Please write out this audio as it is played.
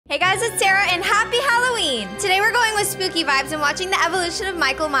Hey guys, it's Sarah and happy Halloween! Today we're going with spooky vibes and watching the evolution of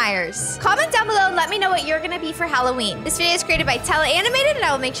Michael Myers. Comment down below and let me know what you're gonna be for Halloween. This video is created by Teleanimated and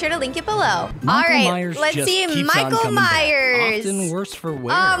I will make sure to link it below. Alright, let's see Michael Myers. Often worse for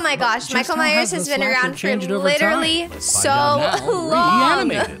wear. Oh my gosh, Michael Myers has been around for literally so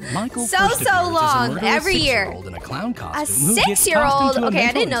long. So long, every year. A 6-year-old? Okay,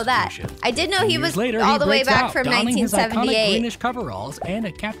 I didn't know that. I did know he was all the way back from 1978.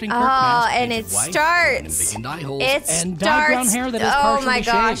 Oh, and it starts. Oh my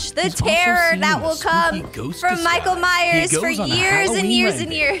gosh, the terror that will come from Michael Myers for years and years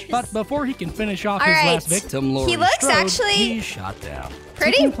and years. But before he can finish off his last victim, Laurie Strode, he's shot down.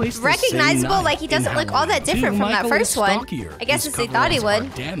 Pretty recognizable, like he doesn't look all that different from that first one. I guess as they thought he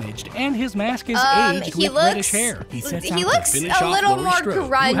would. Damaged, and his mask is aged with reddish hair. He looks a little more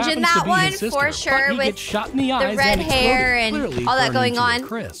grunge in that one, for sure, with the red hair and all that going on.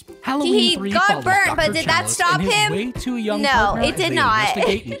 He got burnt, but did that stop him? No, it did not.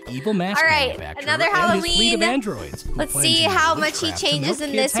 Alright, another Halloween. Let's see how much he changes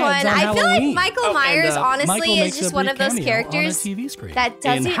in this one. I feel like Michael Myers, honestly, is just one of those characters that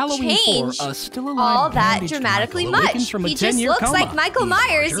doesn't change all that dramatically much. He just looks like Michael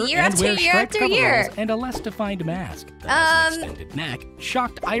Myers year after year after year. And a less defined mask. Extended neck,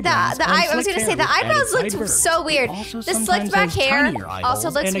 shocked eyebrows. I was gonna say the eyebrows looked so weird. The slicked back hair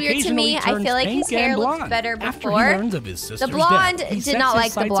also looks weird to me. I feel like his hair looked better before. The blonde did not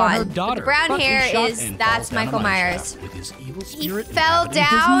like the blonde. The brown hair that's Michael Myers. He fell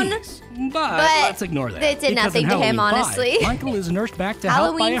down. But let's ignore that. It did nothing to him, honestly. Michael is nursed back to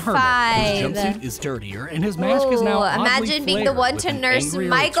health by a hermit. His jumpsuit is dirtier, and his mask is now imagine being the one to nurse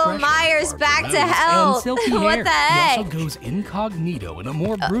Michael Myers back to health. What the heck? He also goes incognito in a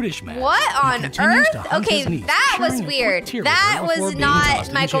more brutish mask. What on earth? Okay, that was weird. That was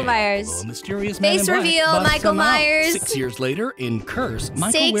not Michael Myers. Face reveal, Michael Myers. 6 years later, in Curse,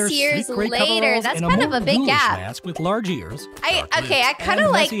 Michael wears sleek gray coveralls and a more bluish mask with large ears. I kind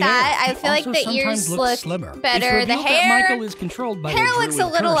of like that. I feel like the ears look better. The hair looks a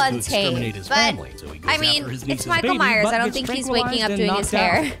little untamed, but I mean, it's Michael Myers. I don't think he's waking up doing his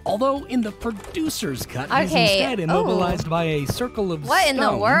hair. Although in the producer's cut, he's instead immobilized by a circle of what in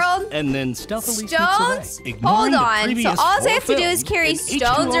the world? And then stealthily stones? Hold on. So all I have to do is carry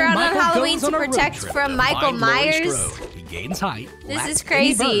stones around on Halloween to protect from Michael Myers? Gains height. This is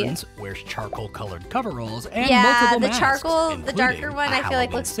crazy. Burns, wears charcoal-colored coveralls and multiple masks, charcoal, the darker one, I feel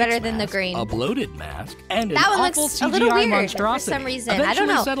like looks better than the green. A bloated mask and that one looks a little weird for some reason. I don't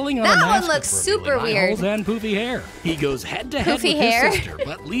know. That one looks super weird. And poofy hair. He goes head-to-head with his sister,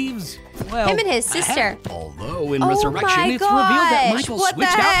 but leaves. Well, him and his sister. Although in Resurrection, it's revealed that Michael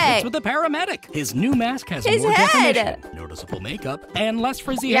switched outfits with a paramedic. His new mask has more definition, noticeable makeup, and less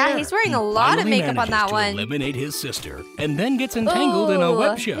frizzy hair. Yeah, he's wearing a lot of makeup on that one. Eliminate his sister, and then gets entangled in a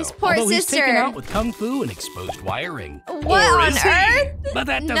web show. His poor sister. He's taken out with kung fu and exposed wiring. What on earth? But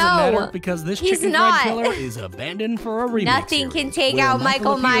that doesn't matter because this chicken fried killer is abandoned for a remake. Nothing can take out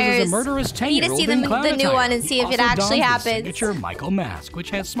Michael Myers. I need to see the new one and see if it actually happens. Signature Michael mask,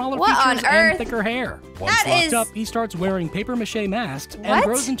 which has smaller features and thicker hair. Once locked up, he starts wearing paper-mache masks and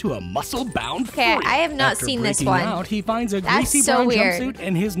grows into a muscle-bound freak. Okay, I have not seen this one. Out, he finds a greasy brown jumpsuit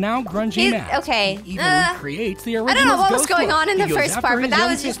and his now grungy mask. Okay, he even creates the original. I don't know what was going on in the first part, but that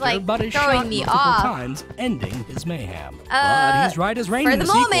was just like throwing me off. Times, ending his mayhem. But he's right as rain for the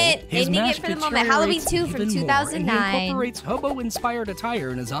moment, ending it for the moment. Halloween 2 from 2009. He incorporates hobo-inspired attire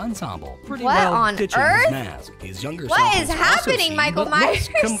in his ensemble. Pretty what well on ditching earth? His mask. His younger what is happening, Michael Myers?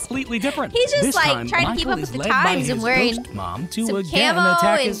 Completely different. He's just like trying to keep up with the times and wearing some camo and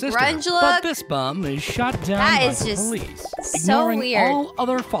grunge look. But this bum is shot down by the police. So weird. All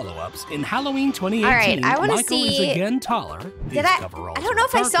other follow-ups in Halloween 2018. All right, I want to Michael see. Is again taller. I don't know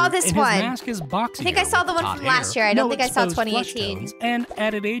if I saw this one. I think I saw the one from last year. I don't think I saw 2018. And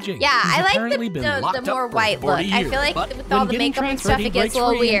added aging. Yeah, I like the more white look. I feel like with all the makeup and stuff, it gets a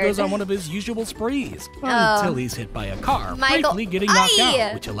little weird. He goes on one of his usual sprees until he's hit by a car, briefly getting knocked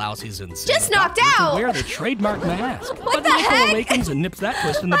out, which allows his insane to wear the trademark mask. What but the Michael heck? awakens and nips that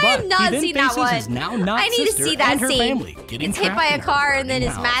twist in the butt. I have not he seen then that faces one. his now not I need to sister see that and her scene. family getting Gets hit by a trapped in car a and then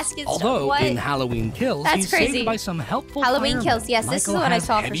his house. mask is Although in Halloween Kills, That's he's crazy. saved by some helpful Halloween firemen. Kills, yes, this is Michael what I has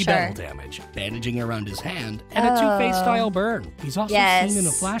saw for heavy sure. battle damage, bandaging around his hand, and a Two-Face style burn. He's also seen in a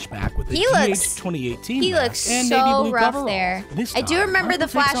flashback with the GH 2018 He looks and so navy blue rough coveralls. there. This I do time, remember the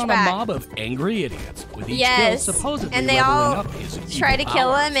Michael takes on a flashback. mob of angry idiots, with each Yes, kill supposedly and they leveling all up his try to evil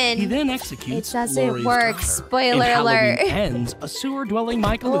kill powers. him and happen. He then executes It doesn't Laurie's work. daughter. Spoiler In alert. Halloween Ends, a sewer-dwelling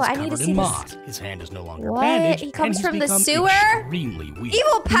Michael is I need to covered see in this. moss. His hand is no longer What? bandaged, He comes and from the become sewer? extremely weak.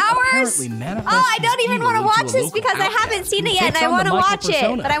 Evil He powers? apparently Oh, manifests I don't his even evil want to into watch a this local because I haven't outcast seen it who yet, and takes I on the want to Michael watch it,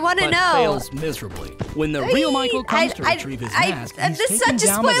 persona, but I want to but know. fails miserably. When the real Michael comes to retrieve his mask, he's this is taken such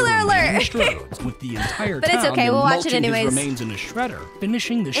a down by the spoiler remaining alert. Strodes, with the entire But it's town okay, we'll watch it mulching his anyways. remains in a shredder,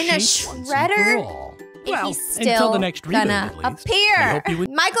 finishing the In a shape once and shredder? for all. And Well, he's until still the next reboot, gonna at least. We appear. hope you would-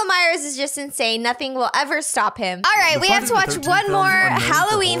 Michael Myers is just insane. Nothing will ever stop him. All right, The we have to Friday watch the 13th one films more are known for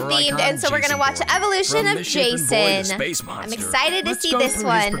Halloween horror themed, icon and so we're gonna Jason watch Bourne. Evolution From of Mission Boy to Jason. Space I'm Monster. excited to Let's see go this through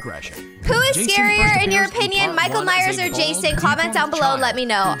his one. progression. Who is Jason scarier first in your appears in opinion, part Michael one as Myers a or bald, Jason? Comment down deformed below and let child me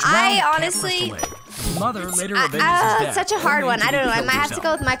know. who drowned I Cat honestly, West away. His mother later avenges his death, such a hard only one. to I don't know. I kill might have to herself.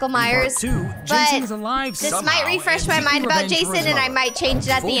 go with Michael In part Myers. two, but Jason's alive this somehow might refresh and my seeking mind about revenge for Jason, his and I mother. might change it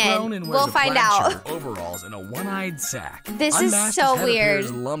at the Full-grown end. and We'll wears a find plaid out. shirt, overalls, and a one-eyed sack. This is Unmasked, so his head weird.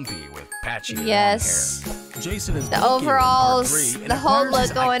 appears lumpy with patchy Yes. long hair. Jason is The bulkier in part overalls, three and the whole acquires his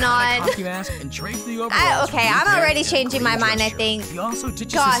look going iconic on. hockey mask and trades the overalls Okay, for I'm blue already pants changing and my green mind, I dress think. shirt. He also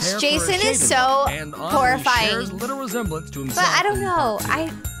ditches Gosh, his hair Jason for a is shaven so look, and oddly horrifying. shares little resemblance to himself But I don't in know. part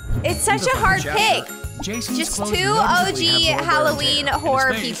two. It's such In the a hard final pick. chapter, Jason's Just clothes two noticeably OG have more wear and Halloween tear, and his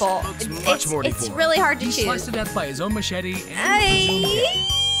horror face people. looks much more It's deformed. really hard to He's choose. sliced to death by his own machete and presumed I...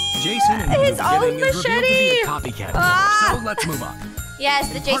 Jason in the His beginning own is revealed to be a machete. copycat. Ah. So let's move on. Yes,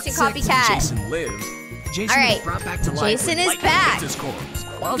 the In part Jason six, copycat. Jason lives. Jason All right. is brought back to life. Jason when is lightning back. hits his corpse.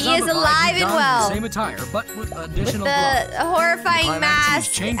 While He is zombified, alive he and dons well. the same attire, but with With additional gloves. the horrifying Climax, mask. he's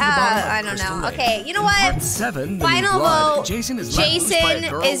changed the bottle of I don't Crystal know. Lake. Okay, you know In what? part 7, The New Final Blood, vote. Jason is let loose by a Jason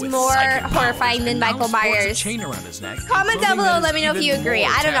girl is with more psychic powers horrifying than and now Michael sports a Myers. chain around his neck, Comment down clothing below, that let is me know if you even agree.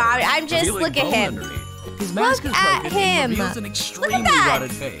 more I don't know. tattered, I'm just revealing look at bone him. underneath. His mask Look is at broken and him. reveals an Look extremely at that.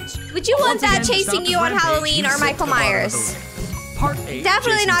 rotted face. Would you want Once that again, to chasing stop you his on rampage, Halloween he or slipped Michael to the bottom of Myers? the ring. Part 8,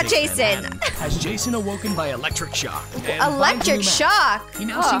 Definitely not Takes Jason. Manhattan, has Jason awoken by electric shock. and finds a new Electric mask. shock. He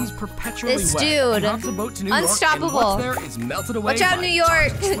now Oh. seems perpetually This wet. dude. He hops a boat to New York, Unstoppable. and what's there is melted away Watch out, by New York.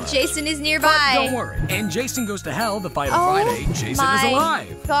 toxic sludge. Jason is But nearby. don't worry. And Jason Goes to Hell, the final Oh Friday, Jason my is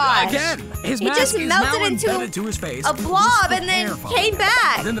alive. gosh. Again. His He mask just is melted now into embedded to his face. a with blob the and then hair falling came out.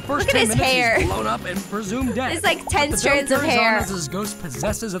 back. Then the first Look at 10 his minutes hair. he's blown up and presumed dead. There's like 10 But the strands film of carries on hair. as his ghost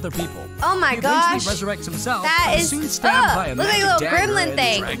possesses other people. Oh my He eventually gosh. resurrects himself. That and is- soon stabbed by a look like a magic little dagger gremlin and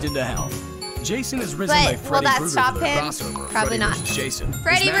thing. dragged into hell. Jason is risen But by will Freddy that Krueger stop for the him? crossover, Probably Freddy not. versus Jason. His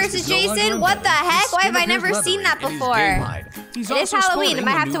Freddy mask versus is no longer Jason? What embedded. the heck? His Why have skin I never appears seen leathery that and he's before? game-wide. He's It is also Halloween. I sporting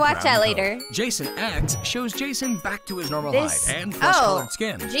might a have new to watch brown that coat. later. Jason X shows Jason back to his normal This- height and flesh-colored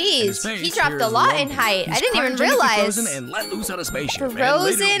skin. And his Jeez, face he dropped here a is lot in lumpy. height. I He's didn't even cryogenically realize. frozen and let loose on a spaceship. And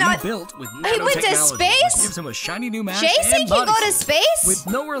Frozen later on- rebuilt with He went to nanotechnology, which space? gives him a shiny new mask Jason and can go bodysuit. to space? With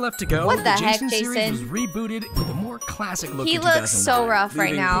nowhere left to go, What the heck, Jason series Jason? was rebooted with a more classic look He in looks so 2009, rough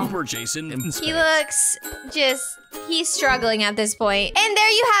right leaving now. Uber Jason in space. He looks just, he's struggling at this point. And there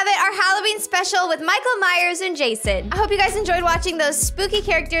you have it, our Halloween special with Michael Myers and Jason. I hope you guys enjoyed watching those spooky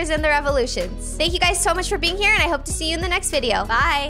characters and their evolutions. Thank you guys so much for being here, and I hope to see you in the next video. Bye.